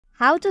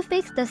How to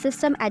fix the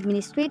system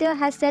administrator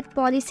has set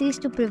policies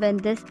to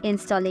prevent this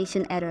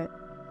installation error.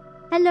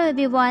 Hello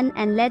everyone,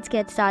 and let's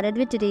get started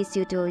with today's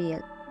tutorial.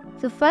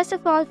 So first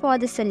of all, for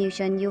the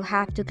solution, you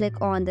have to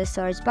click on the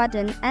search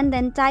button and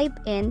then type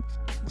in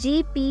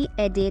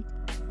gpedit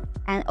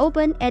and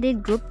open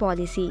edit group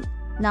policy.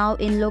 Now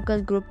in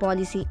local group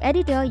policy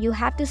editor, you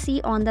have to see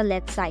on the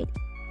left side.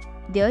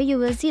 There you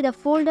will see the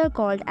folder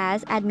called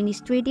as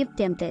administrative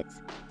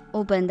templates.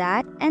 Open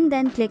that and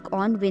then click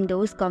on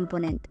Windows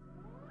component.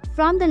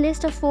 From the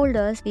list of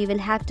folders, we will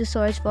have to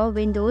search for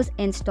Windows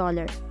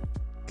installer.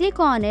 Click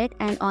on it,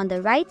 and on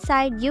the right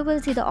side you will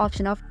see the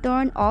option of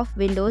turn off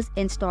Windows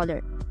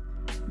installer.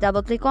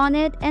 Double click on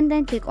it and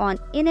then click on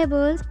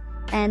enable,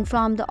 and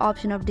from the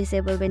option of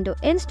disable Windows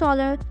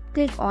installer,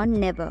 click on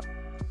never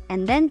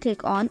and then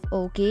click on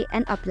OK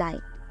and apply.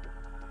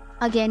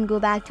 Again, go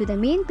back to the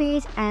main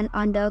page, and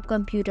under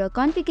computer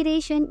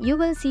configuration you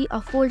will see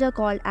a folder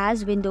called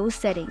as Windows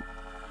setting.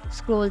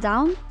 Scroll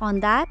down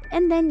on that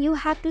and then you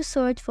have to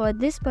search for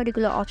this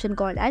particular option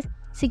called as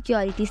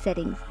security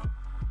settings.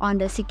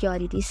 Under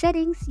security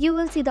settings, you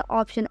will see the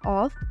option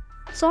of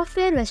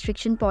software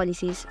restriction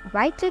policies.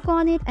 Right click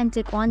on it and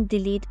click on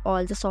delete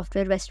all the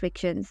software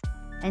restrictions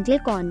and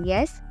click on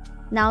yes.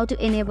 Now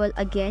to enable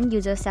again,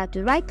 you just have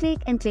to right click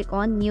and click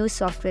on new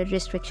software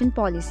restriction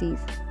policies.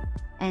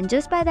 And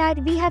just by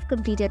that, we have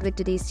completed with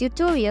today's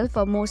tutorial.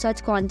 For more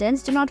such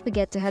contents, do not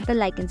forget to hit the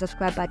like and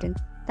subscribe button.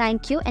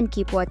 Thank you and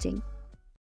keep watching.